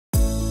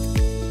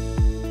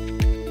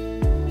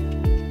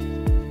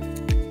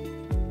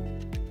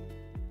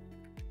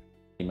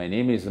My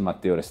name is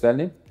Matteo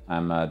Restelli.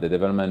 I'm the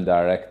development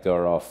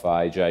director of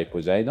IGI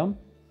Poseidon,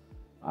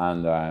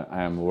 and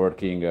I'm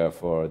working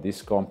for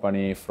this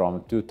company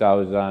from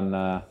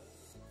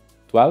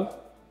 2012.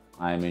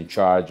 I'm in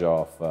charge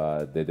of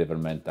the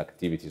development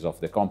activities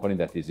of the company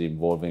that is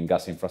involving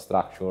gas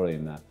infrastructure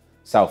in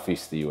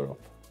Southeast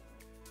Europe.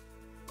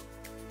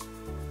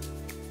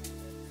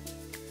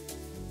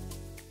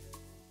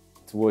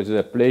 It was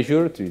a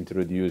pleasure to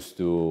introduce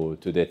to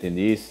the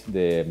attendees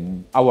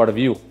our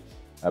view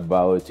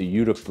about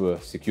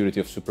Europe's security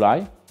of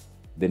supply,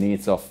 the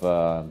needs of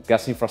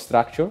gas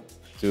infrastructure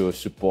to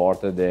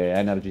support the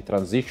energy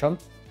transition,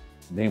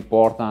 the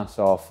importance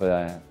of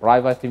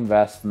private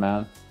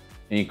investment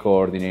in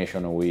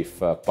coordination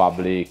with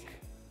public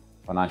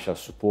financial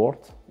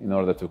support in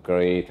order to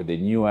create the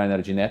new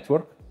energy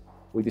network.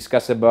 We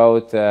discuss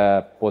about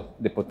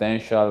the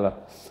potential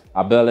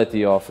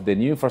ability of the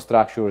new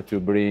infrastructure to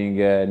bring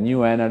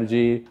new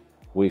energy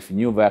with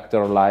new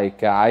vectors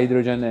like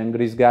hydrogen and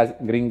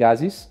green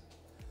gases.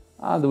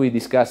 And we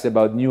discussed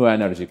about new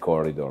energy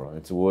corridor.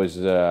 It was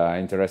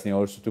interesting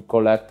also to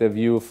collect a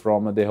view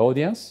from the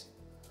audience,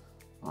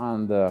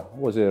 and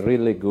was a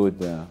really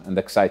good and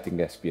exciting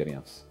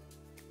experience.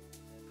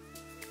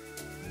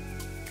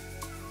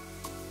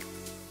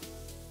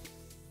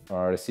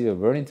 I received a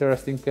very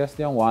interesting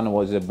question. One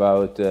was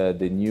about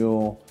the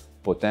new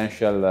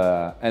potential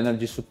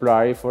energy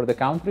supply for the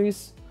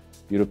countries,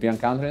 European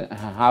countries,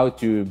 how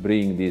to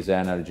bring this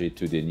energy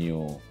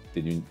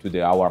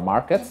to our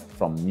markets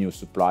from new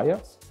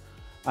suppliers.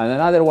 And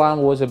another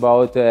one was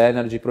about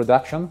energy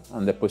production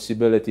and the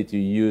possibility to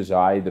use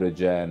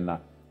hydrogen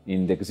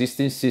in the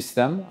existing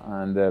system,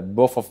 and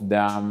both of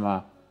them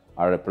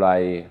are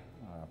replied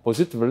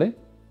positively.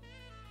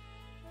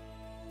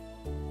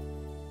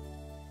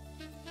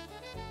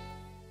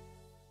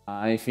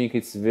 I think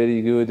it's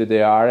very good,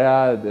 the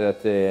area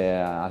that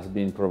has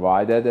been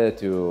provided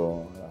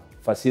to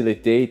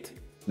facilitate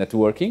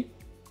networking.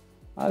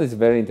 It's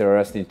very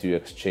interesting to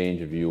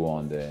exchange view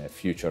on the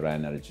future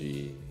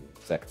energy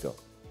sector.